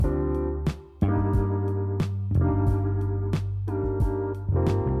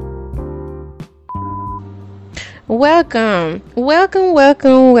Welcome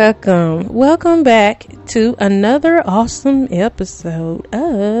back to another awesome episode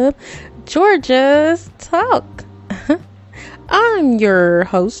of Georgia's Talk. I'm your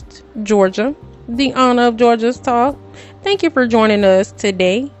host, Georgia, the owner of Georgia's Talk. Thank you for joining us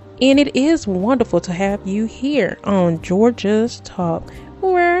today, and it is wonderful to have you here on Georgia's Talk,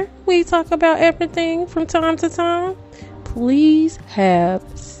 where we talk about everything from time to time. Please have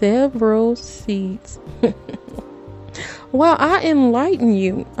several seats while I enlighten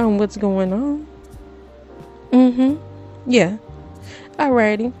you on what's going on. Yeah.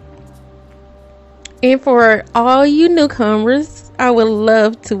 Alrighty. And for all you newcomers, I would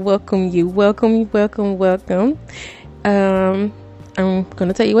love to welcome you. Welcome. I'm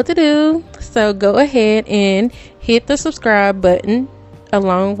gonna tell you what to do. So go ahead and hit the subscribe button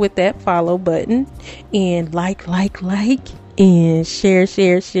along with that follow button, and like, and share,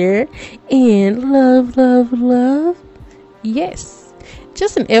 and love. Yes.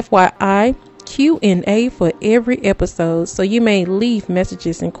 Just an FYI, Q&A for every episode, so you may leave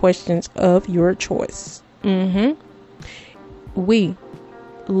messages and questions of your choice. We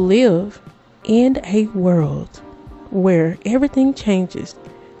live in a world where everything changes,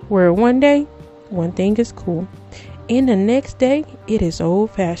 where one day one thing is cool, and the next day it is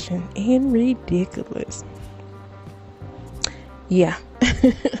old-fashioned and ridiculous. Yeah.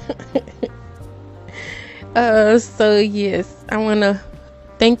 So yes, I want to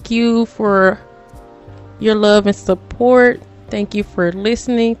thank you for your love and support. Thank you for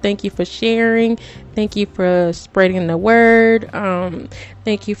listening. Thank you for sharing. Thank you for spreading the word.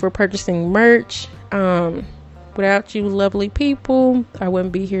 Thank you for purchasing merch. Without you lovely people, I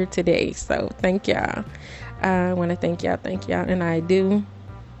wouldn't be here today. So thank y'all. I want to thank y'all, and I do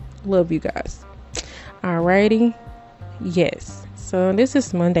love you guys. Alrighty. Yes. So this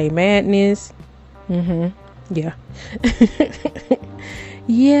is Monday Madness. Yeah.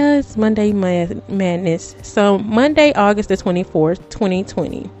 Yeah, it's Monday Madness. So Monday, August the 24th,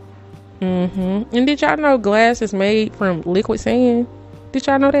 2020. And did y'all know glass is made from liquid sand? Did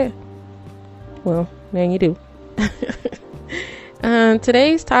y'all know that? Well, now you do.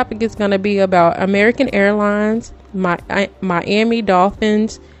 Today's topic is going to be about American Airlines, Miami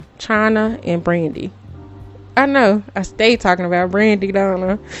Dolphins, China, and Brandy. I know, I stay talking about Brandy,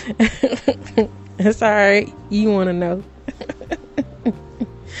 don't I? It's alright, you want to know.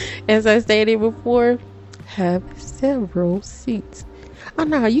 As I stated before, have several seats. Oh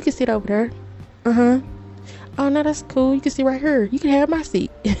no, you can sit over there. Oh no, that's cool. You can sit right here. You can have my seat.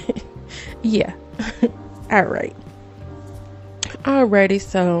 Yeah. Alright. Alrighty,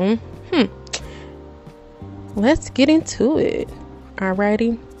 so let's get into it.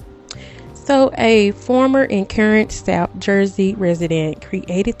 Alrighty. So a former and current South Jersey resident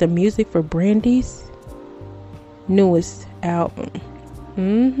created the music for Brandy's newest album.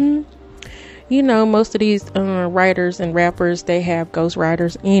 You know, most of these writers and rappers, they have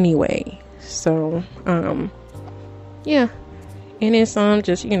ghostwriters anyway. So yeah. And then some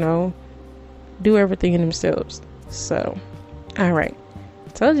just, do everything in themselves. So alright.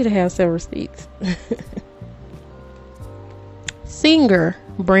 Told you to have several seats. Singer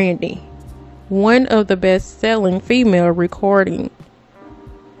Brandy, one of the best-selling female recording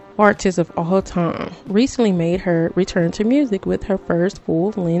artists of all time, recently made her return to music with her first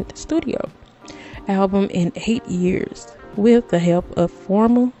full-length studio album in 8 years, with the help of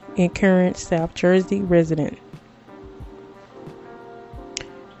former and current South Jersey resident.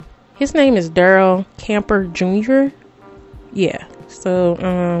 His name is Daryl Camper Jr. Yeah,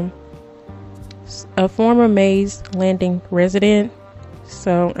 so a former Mays Landing resident.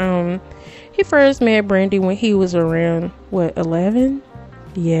 So he first met Brandy when he was around 11?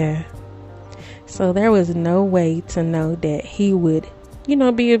 Yeah. So there was no way to know that he would,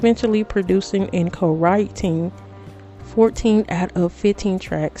 be eventually producing and co-writing 14 out of 15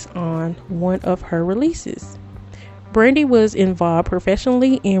 tracks on one of her releases. Brandy was involved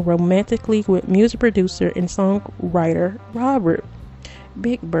professionally and romantically with music producer and songwriter Robert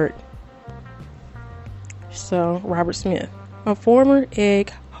Big Bird. So Robert Smith, a former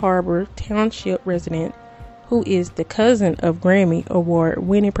Egg Harbor Township resident who is the cousin of Grammy Award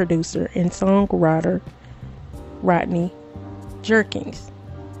winning producer and songwriter Rodney Jerkins,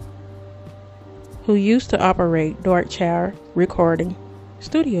 who used to operate Darkchild Recording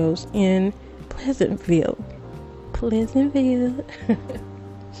Studios in Pleasantville.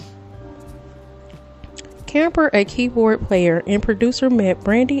 Camper, a keyboard player and producer, met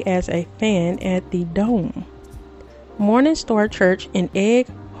Brandy as a fan at the Dome Morning Star Church in Egg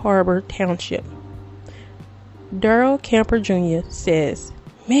Harbor Township. Daryl Camper Jr. says,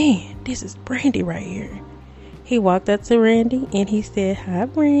 "Man, this is Brandy right here. He walked up to Brandy and he said, "Hi,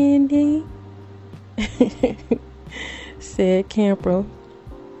 Brandy," said Camper,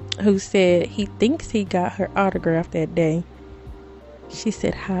 who said he thinks he got her autograph that day. She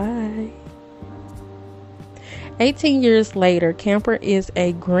said, "Hi." 18 years later, Camper is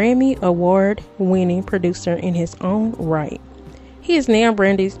a Grammy Award-winning producer in his own right. He is now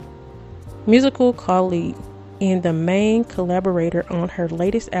Brandy's musical colleague and the main collaborator on her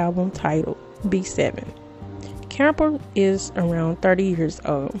latest album titled B7. Camper is around 30 years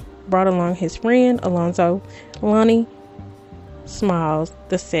old. Brought along his friend Alonzo Lonnie Smiles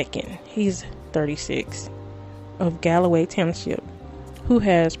II. He's 36, of Galloway Township, who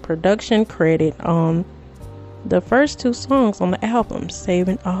has production credit on the first two songs on the album,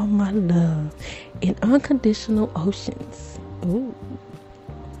 Saving All My Love and Unconditional Oceans. Ooh.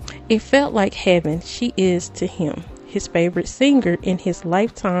 It felt like heaven. She is to him, his favorite singer in his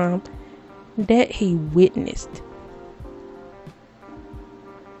lifetime that he witnessed.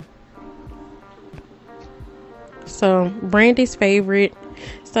 So Brandy's favorite.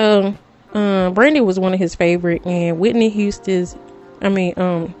 So Brandy was one of his favorite, and Whitney Houston's.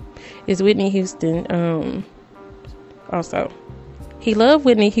 Is Whitney Houston also. He loved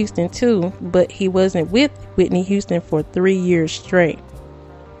Whitney Houston too, but he wasn't with Whitney Houston for 3 years straight.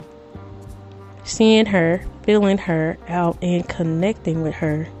 Seeing her, feeling her out, and connecting with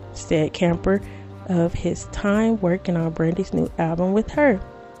her, said Camper of his time working on Brandy's new album with her.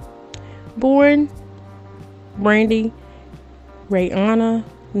 Born Brandy Rayana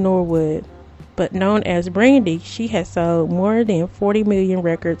Norwood, but known as Brandy, she has sold more than 40 million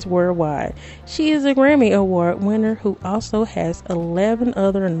records worldwide. She is a Grammy Award winner who also has 11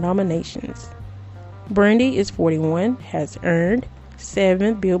 other nominations. Brandy is 41, has earned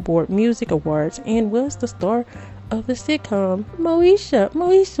 7 Billboard Music Awards, and was the star of the sitcom Moesha.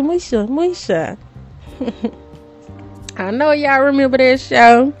 I know y'all remember that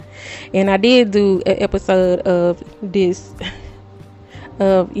show, and I did do an episode of this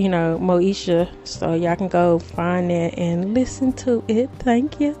of Moesha, so y'all can go find that and listen to it.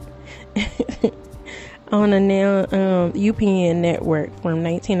 Thank you. On the now UPN network from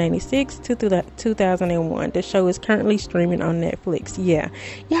 1996 to 2001. The show is currently streaming on Netflix. Yeah,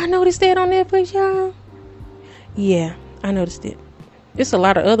 y'all noticed that on Netflix, y'all? Yeah, I noticed it. There's a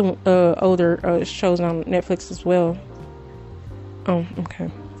lot of other older shows on Netflix as well. Oh,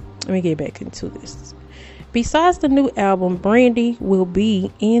 okay. Let me get back into this. Besides the new album, Brandy will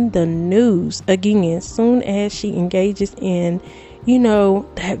be in the news again soon as she engages in,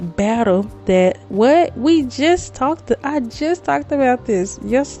 that battle that I just talked about this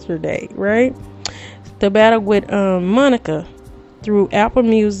yesterday, right? The battle with Monica through Apple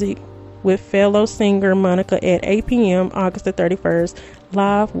Music with fellow singer Monica at 8 p.m. August the 31st,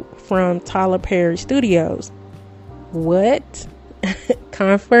 live from Tyler Perry Studios. What?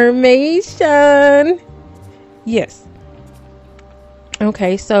 Confirmation. Yes.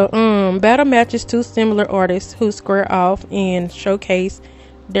 Okay, so battle matches two similar artists who square off and showcase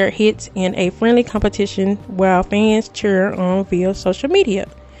their hits in a friendly competition while fans cheer on via social media.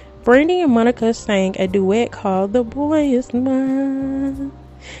 Brandy and Monica sang a duet called The Boy Is Mine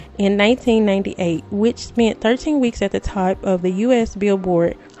in 1998, which spent 13 weeks at the top of the U.S.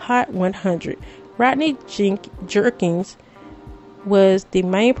 Billboard Hot 100. Rodney Jerkins was the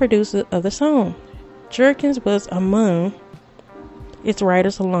main producer of the song. Jerkins was among its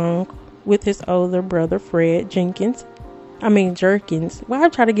writers along with his older brother Fred Jerkins. Why I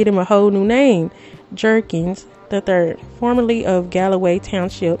try to get him a whole new name? Jerkins III, formerly of Galloway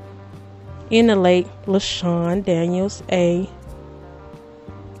Township in the late LaShawn Daniels, a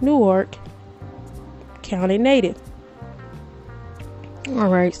Newark County native.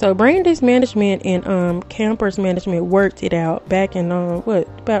 Alright, so Brandy's management and Camper's management worked it out back in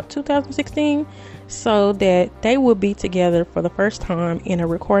about 2016, so that they would be together for the first time in a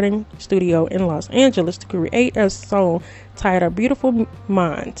recording studio in Los Angeles to create a song titled Beautiful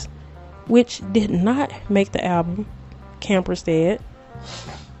Minds, which did not make the album, Camper said.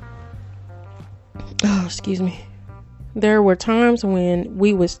 Oh, excuse me. There were times when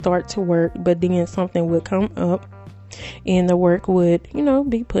we would start to work, but then something would come up and the work would,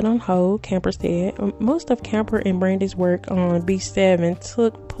 be put on hold, Camper said. Most of Camper and Brandy's work on B7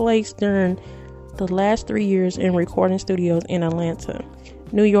 took place during the last 3 years in recording studios in Atlanta,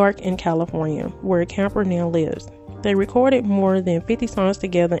 New York, and California, where Camper now lives. They recorded more than 50 songs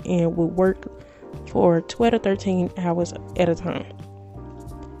together and would work for 12 to 13 hours at a time.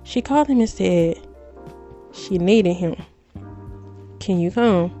 She called him and said she needed him. Can you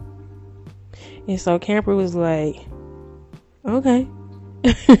come? And so Camper was like, okay.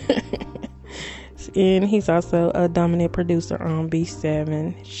 and he's also a dominant producer on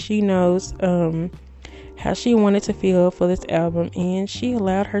B7. She knows how she wanted to feel for this album, and she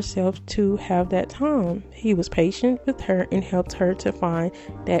allowed herself to have that time. He was patient with her and helped her to find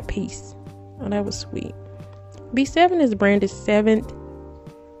that peace. Oh, that was sweet. B7 is Brandy's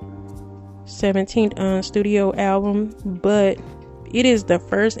 17th studio album, but it is the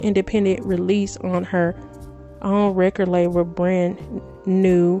first independent release on her own record label, Brand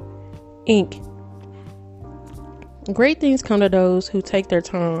New Inc. Great things come to those who take their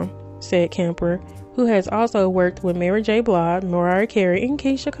time, said Kemper, who has also worked with Mary J. Blige, Mariah Carey, and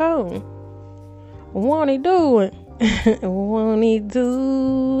Keisha Cole. Won't he do it? Won't he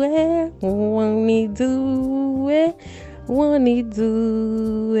do it? Won't he do it? Won't he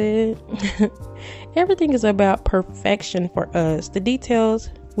do it? Everything is about perfection for us. The details,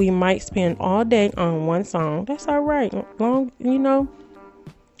 we might spend all day on one song. That's all right. Long,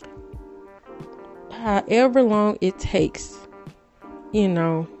 however long it takes,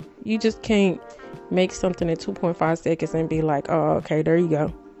 you just can't make something in 2.5 seconds and be like, oh, okay, there you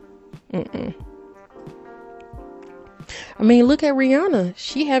go. I mean, look at Rihanna.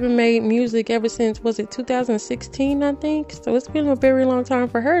 She haven't made music ever since, was it 2016, I think? So it's been a very long time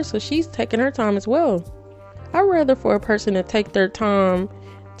for her. So she's taking her time as well. I'd rather for a person to take their time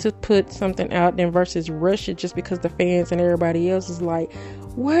to put something out than versus rush it just because the fans and everybody else is like,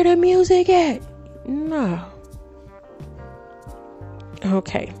 where the music at? No.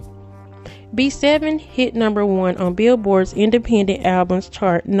 Okay. B7 hit number 1 on Billboard's independent albums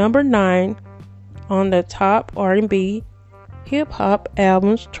chart, number 9 on the top R&B hip hop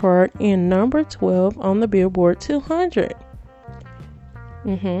albums chart, and number 12 on the Billboard 200.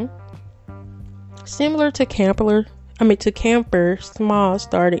 Similar to Camper, Smalls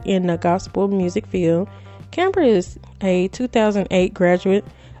started in the gospel music field. Camper is a 2008 graduate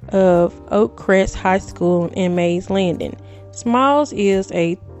of Oakcrest High School in Mays Landing. Smalls is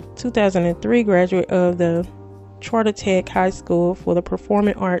a 2003 graduate of the Charter Tech High School for the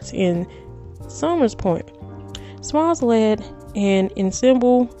Performing Arts in Somers Point. Smalls led an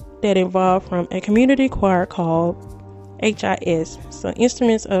ensemble that evolved from a community choir called HIS, so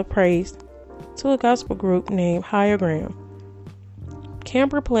Instruments of Praise, to a gospel group named Higher Ground.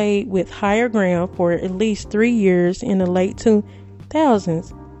 Camper played with Higher Ground for at least 3 years in the late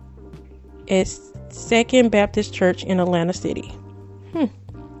 2000s at Second Baptist Church in Atlanta City.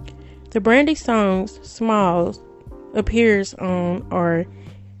 The Brandy songs Smalls appears on are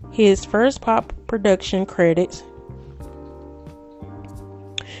his first pop production credits.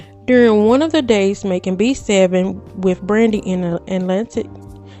 During one of the days making B7 with Brandy in an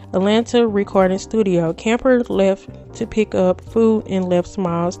Atlanta recording studio, Camper left to pick up food and left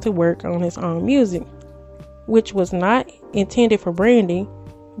Smalls to work on his own music, which was not intended for Brandy.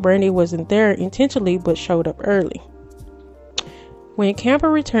 Brandy wasn't there intentionally but showed up early. When Camper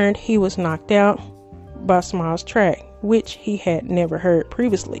returned, he was knocked out by Smalls' track, which he had never heard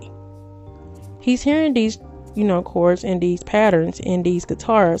previously. He's hearing these, chords and these patterns and these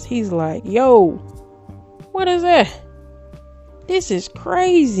guitars. He's like, yo, what is that? This is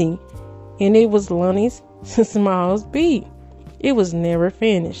crazy. And it was Lonnie's Smalls beat. It was never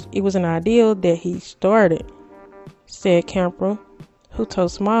finished. It was an idea that he started, said Camper, who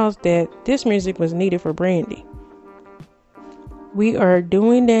told Smalls that this music was needed for Brandy. We are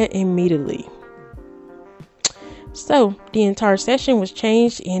doing that immediately. So, the entire session was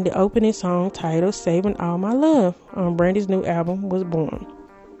changed, and the opening song titled Saving All My Love on Brandy's new album was born.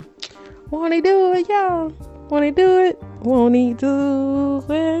 Won't he do it, y'all? Won't he do it? Won't he do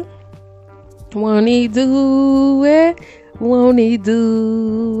it? Won't he do it? Won't he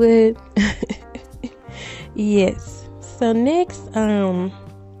do it? Yes. So next,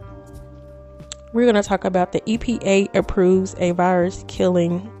 we're going to talk about the EPA approves a virus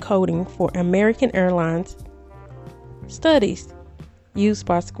killing coating for American Airlines studies used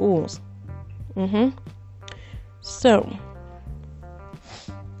by schools. So,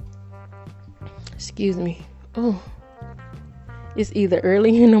 excuse me. Oh, it's either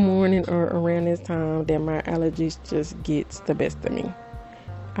early in the morning or around this time that my allergies just gets the best of me.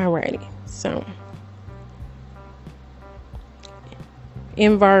 Alrighty, so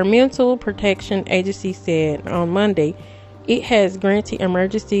Environmental Protection Agency said on Monday it has granted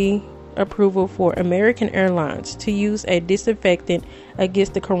emergency approval for American Airlines to use a disinfectant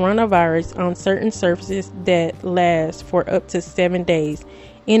against the coronavirus on certain surfaces that last for up to 7 days,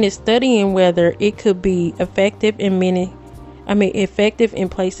 and is studying whether it could be effective in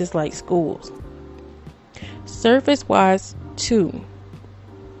places like schools. Surface-wise too.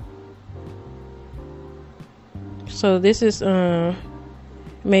 So this is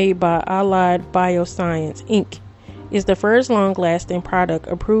made by Allied Bioscience, Inc., is the first long-lasting product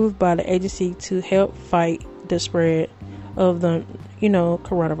approved by the agency to help fight the spread of the,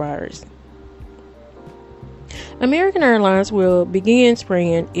 coronavirus. American Airlines will begin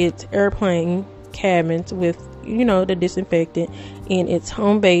spraying its airplane cabins with, the disinfectant in its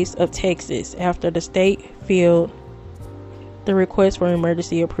home base of Texas after the state filed the request for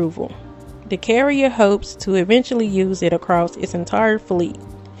emergency approval. The carrier hopes to eventually use it across its entire fleet,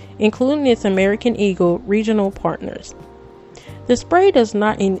 including its American Eagle regional partners. The spray does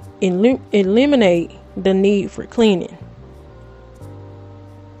not eliminate the need for cleaning.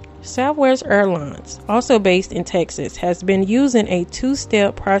 Southwest Airlines, also based in Texas, has been using a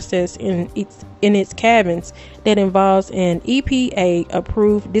two-step process in its cabins that involves an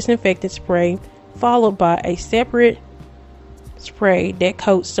EPA-approved disinfectant spray followed by a separate spray that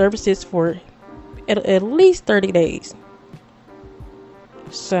coats surfaces for at least 30 days.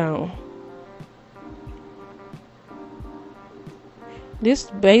 So, this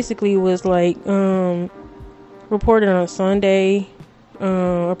basically was like reported on Sunday.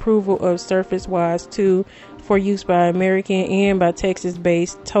 Approval of SurfaceWise 2 for use by American and by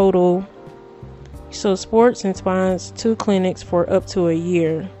Texas-based Total. So Sports and sponsors 2 clinics for up to a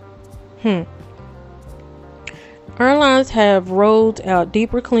year. Airlines have rolled out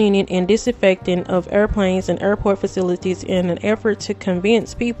deeper cleaning and disinfecting of airplanes and airport facilities in an effort to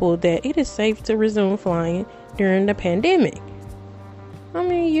convince people that it is safe to resume flying during the pandemic. I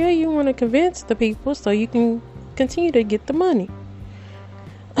mean, yeah, you want to convince the people so you can continue to get the money.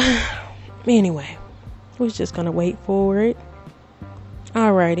 Anyway, we're just gonna wait for it.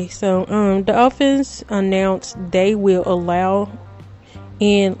 Alrighty, so the Dolphins announced they will allow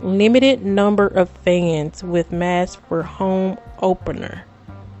in limited number of fans with masks for home opener.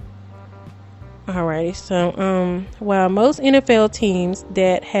 Alrighty, so while most NFL teams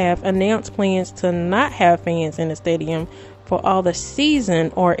that have announced plans to not have fans in the stadium for all the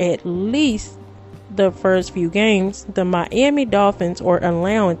season, or at least the first few games, the Miami Dolphins are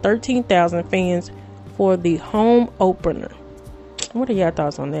allowing 13,000 fans for the home opener. What are y'all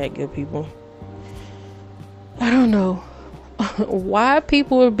thoughts on that, good people? I don't know why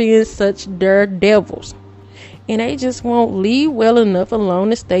people are being such daredevils and they just won't leave well enough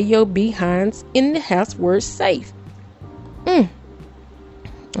alone to stay your behinds in the house where it's safe.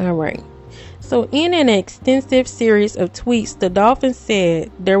 Alright. So in an extensive series of tweets, the Dolphins said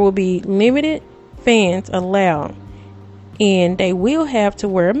there will be limited fans allowed and they will have to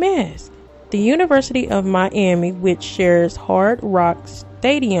wear a mask. The University of Miami, which shares Hard Rock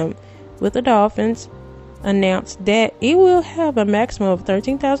Stadium with the Dolphins, announced that it will have a maximum of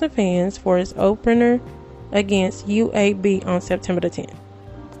 13,000 fans for its opener against UAB on September the 10th.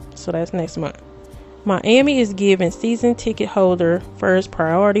 So that's next month. Miami is giving season ticket holder first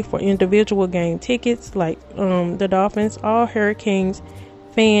priority for individual game tickets like the Dolphins. All Hurricanes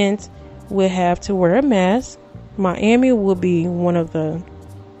fans will have to wear a mask. Miami will be one of the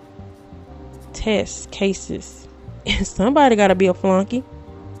test cases. And somebody got to be a flunky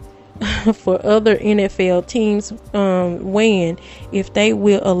for other NFL teams weighing if they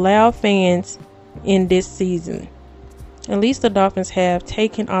will allow fans in this season. At least the Dolphins have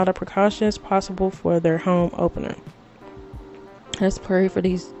taken all the precautions possible for their home opener. Let's pray for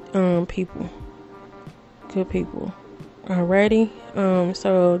these people. Good people. Alrighty.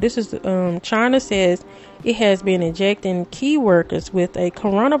 So this is China says it has been injecting key workers with a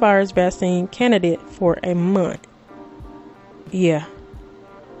coronavirus vaccine candidate for a month. Yeah.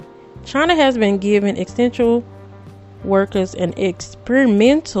 China has been giving essential workers an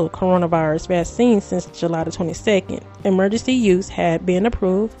experimental coronavirus vaccine since July the 22nd. Emergency use had been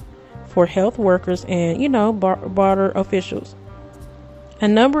approved for health workers and, border officials. A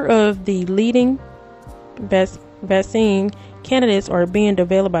number of the leading vaccine candidates are being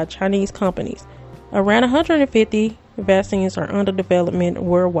developed by Chinese companies. Around 150 vaccines are under development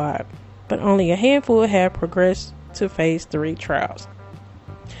worldwide, but only a handful have progressed to phase 3 trials,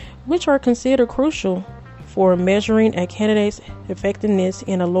 which are considered crucial for measuring a candidate's effectiveness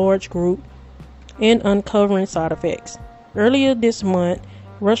in a large group and uncovering side effects. Earlier this month,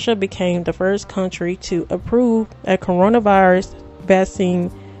 Russia became the first country to approve a coronavirus vaccine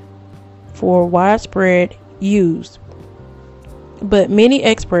for widespread use, but many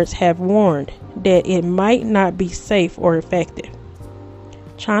experts have warned that it might not be safe or effective.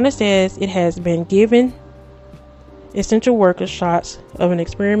 China says it has been giving essential workers shots of an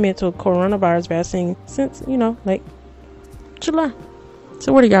experimental coronavirus vaccine since, like July.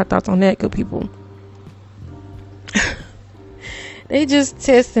 So what are y'all thoughts on that, good people? They just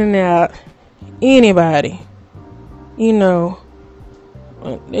testing out anybody,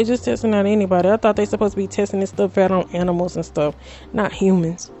 They just testing out anybody. I thought they supposed to be testing this stuff out on animals and stuff, not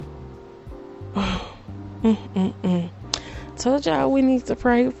humans. Told y'all we need to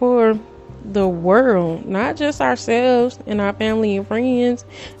pray for the world, not just ourselves and our family and friends.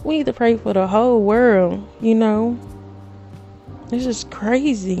 We need to pray for the whole world. You know, it's just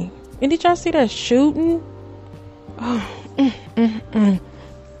crazy. And did y'all see that shooting? It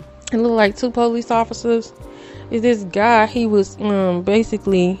looked like 2 police officers. Is this guy? He was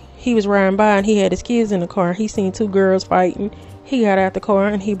basically, he was riding by and he had his kids in the car. He seen 2 girls fighting. He got out the car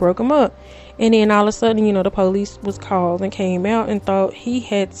and he broke them up. And then all of a sudden, you know, the police was called and came out and thought he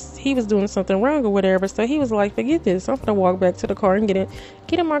was doing something wrong or whatever. So he was like, forget this. I'm gonna walk back to the car and get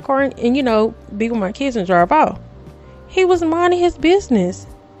in my car and you know, be with my kids and drive off. He was minding his business.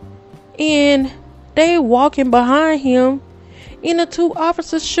 And they walking behind him and the 2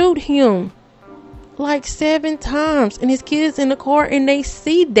 officers shoot him like 7 times and his kids in the car and they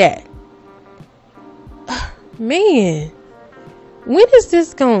see that. Man, when is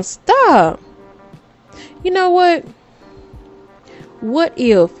this gonna stop? You know what? What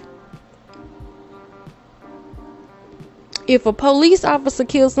if a police officer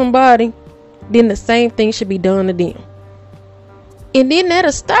kills somebody, then the same thing should be done to them. And then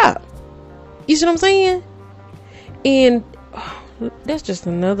that'll stop. You see what I'm saying? And that's just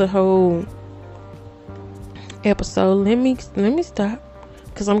another whole episode. Let me stop,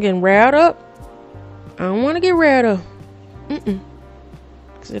 because I'm getting riled up. I don't want to get riled up.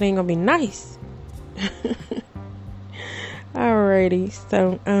 Because it ain't gonna be nice. Alrighty,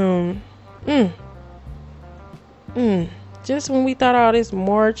 so just when we thought all this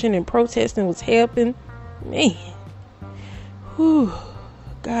marching and protesting was helping, man, whew,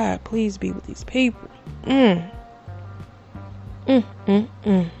 God, please be with these people. Man.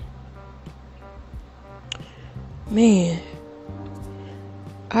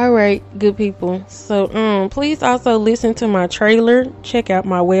 Alright, good people. So please also listen to my trailer. Check out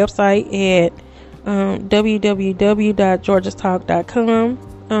my website at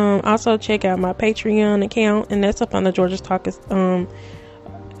www.georgestalk.com. Also check out my Patreon account, and that's up on the Georges Talk as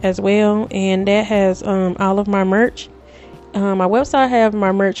well, and that has all of my merch. My website have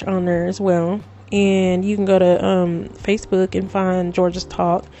my merch on there as well, and you can go to Facebook and find Georges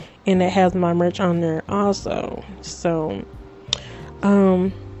Talk, and that has my merch on there also. So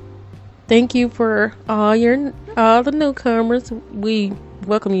thank you for all the newcomers. We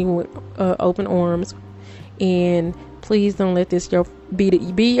welcome you with open arms, and please don't let this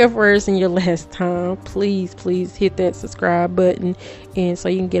be your first and your last time. Please hit that subscribe button, and so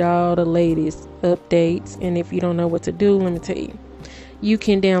you can get all the latest updates. And if you don't know what to do, let me tell you, you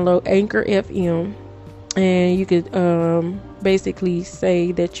can download Anchor FM, and you could basically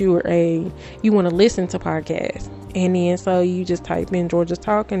say that you want to listen to podcasts, and then so you just type in Georges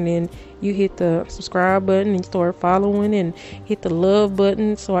Talk, and then you hit the subscribe button and start following, and hit the love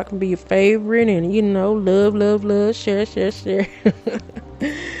button so I can be your favorite, and you know, love, share.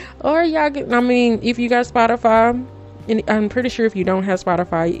 Or y'all if you got Spotify, and I'm pretty sure if you don't have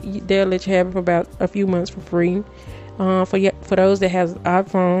Spotify, they'll let you have it for about a few months for free. For those that has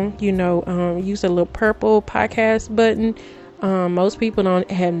iPhone, you know, use a little purple podcast button. Most people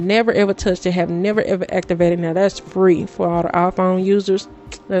have never ever touched it, have never ever activated. Now that's free for all the iPhone users.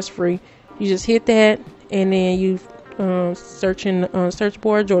 That's free. You just hit that, and then you search in the search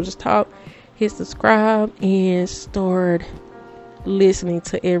bar Georges Talk, hit subscribe, and start listening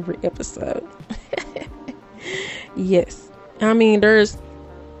to every episode. Yes, you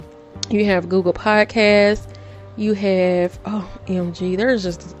have Google Podcasts, you have OMG, there's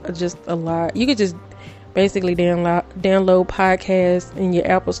just a lot. You could just basically download podcasts in your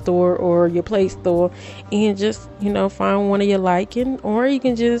Apple store or your Play store, and just, you know, find one of your liking, or you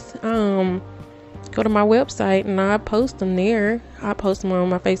can just go to my website and I post them there. I post them on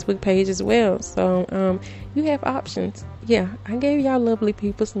my Facebook page as well. So you have options. Yeah, I gave y'all lovely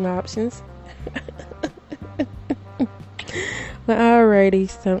people some options. But alrighty,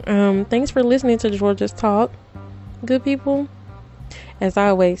 so thanks for listening to Georges Talk, good people. As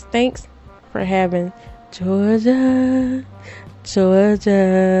always, thanks for having Georgia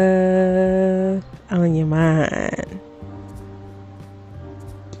on your mind.